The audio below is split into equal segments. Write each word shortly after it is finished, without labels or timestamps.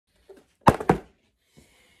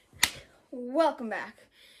welcome back.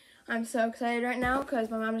 I'm so excited right now because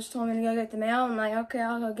my mom just told me to go get the mail. I'm like, okay,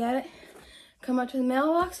 I'll go get it. Come up to the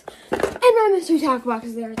mailbox, and my mystery tackle box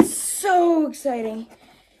is there. It's so exciting.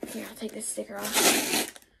 Here, I'll take this sticker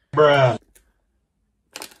off. Bruh.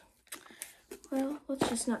 Well, let's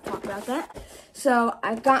just not talk about that. So,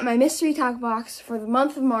 I got my mystery tackle box for the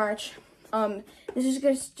month of March. This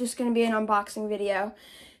is just going to be an unboxing video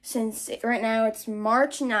since right now it's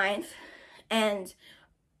March 9th, and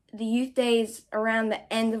the youth day is around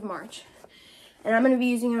the end of March. And I'm going to be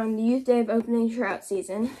using it on the youth day of opening trout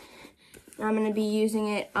season. And I'm going to be using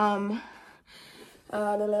it, it's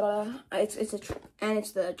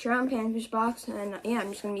the Trout and Panfish box, and yeah, I'm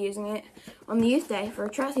just going to be using it on the youth day for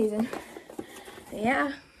trout season.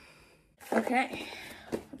 Yeah. Okay,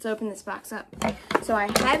 let's open this box up. So I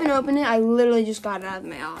haven't opened it. I literally just got it out of the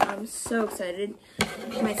mail. I'm so excited.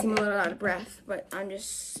 I might seem a little out of breath, but I'm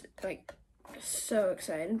just like so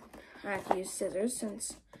excited. I have to use scissors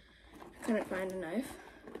since I couldn't find a knife.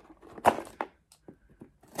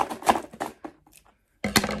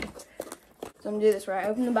 So I'm gonna do this where I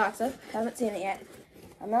open the box up. Haven't seen it yet.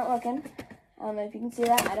 I'm not looking. I don't know if you can see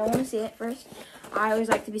that. I don't want to see it first. I always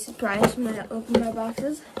like to be surprised when I open my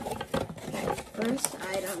boxes. First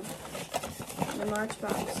item, the March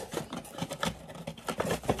box.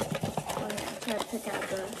 I'm gonna try to pick out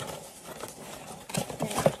the thing.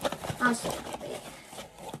 I'll see it.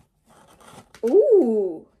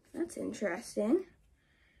 Ooh, that's interesting.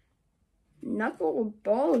 Knuckle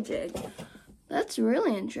ball jig. That's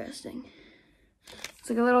really interesting. It's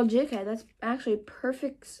like a little jig head. That's actually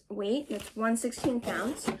perfect weight. That's 116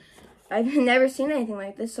 pounds. I've never seen anything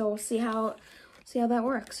like this, so we'll see how that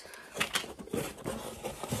works.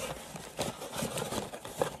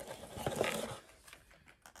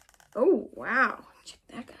 Oh wow! Check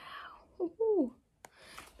that guy out. Ooh.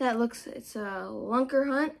 That looks. It's a lunker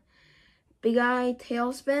hunt. Big eye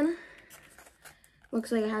tailspin.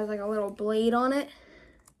 Looks like it has like a little blade on it.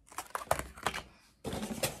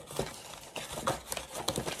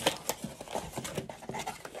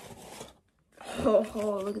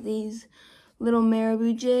 Oh, look at these little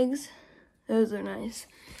marabou jigs. Those are nice.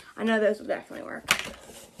 I know those will definitely work.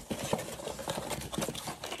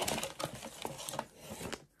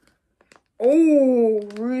 Oh,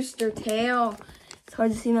 rooster tail. It's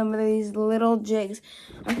hard to see them, but these little jigs.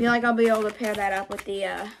 I feel like I'll be able to pair that up with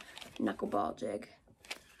the knuckleball jig.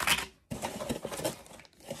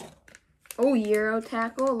 Oh, Euro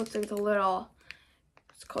tackle. Looks like it's a little,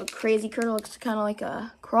 it's called crazy critter. Looks kind of like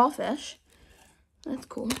a crawfish. That's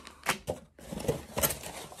cool. I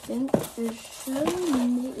think there's yeah,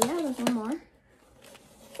 there's one more.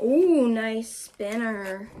 Oh, nice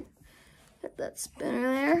spinner. Got that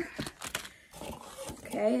spinner there.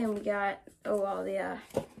 Okay, and we got, all the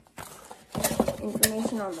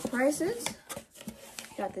information on the prices.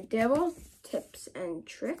 Got the devil, tips and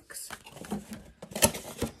tricks.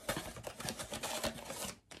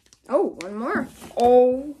 Oh, one more.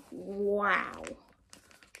 Oh, wow.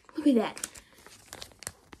 Look at that.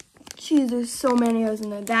 Jeez, there's so many of those in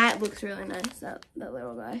there. That looks really nice, that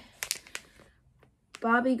little guy.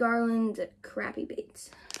 Bobby Garland crappie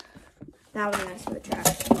baits. That would be nice for the trap.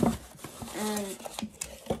 And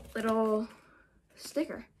little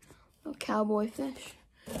sticker. Little cowboy fish.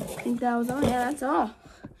 I think that was all. Yeah, that's all.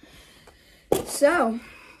 So,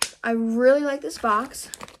 I really like this box.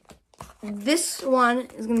 This one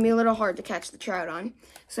is going to be a little hard to catch the trout on.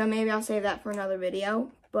 So maybe I'll save that for another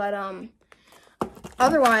video. But,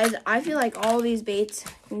 otherwise, I feel like all these baits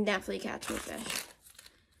can definitely catch me fish.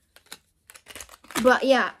 But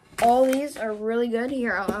yeah, all these are really good.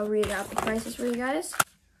 Here, I'll read out the prices for you guys.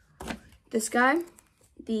 This guy,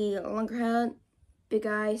 the Lunkerhead Big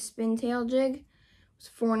Eye Spin Tail Jig, was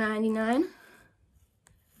 $4.99.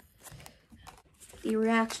 The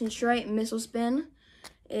Reaction Stripe Missile Spin,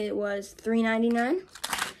 it was $3.99.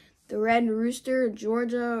 The Red Rooster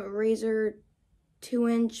Georgia Razor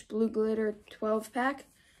 2-inch Blue Glitter 12-pack.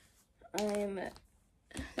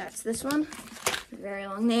 That's this one. Very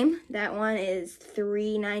long name. That one is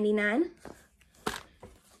 $3.99.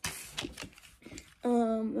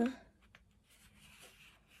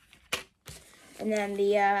 And then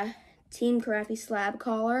the Team Crappie Slab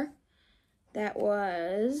Collar. That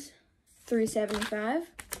was $3.75.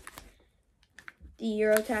 The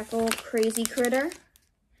Euro Tackle Crazy Critter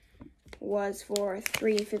was for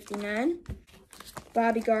 $3.59.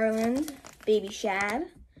 Bobby Garland Baby Shad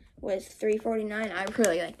was $3.49. I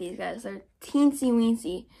really like these guys. They're teensy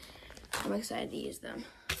weensy. I'm excited to use them.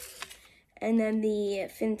 And then the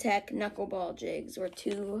FinTech Knuckleball Jigs were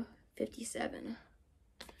 $2.57.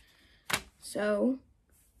 So,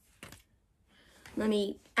 let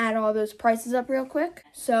me add all those prices up real quick.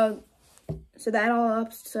 So that all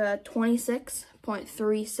ups to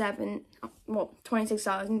 $26.37, well,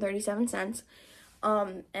 $26.37.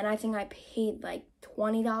 And I think I paid like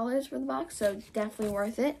 $20 for the box, so definitely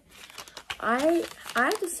worth it. I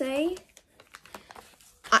have to say,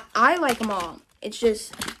 I like them all. It's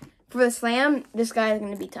just, for the slam, this guy is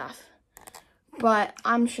going to be tough. But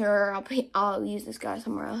I'm sure I'll use this guy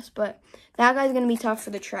somewhere else. But that guy's going to be tough for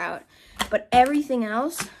the trout. But everything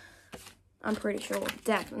else, I'm pretty sure will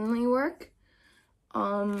definitely work.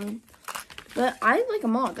 But I like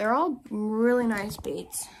them all. They're all really nice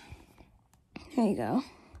baits. There you go.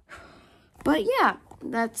 But yeah,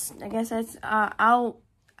 I guess that's,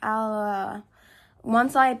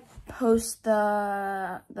 once I post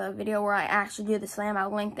the video where I actually do the slam,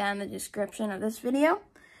 I'll link that in the description of this video.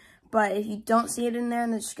 But if you don't see it in there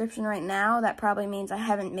in the description right now, that probably means I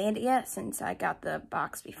haven't made it yet, since I got the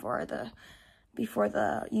box before the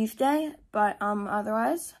youth day. But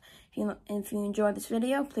otherwise, if you enjoyed this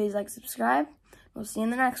video, please like, subscribe. We'll see you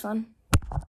in the next one.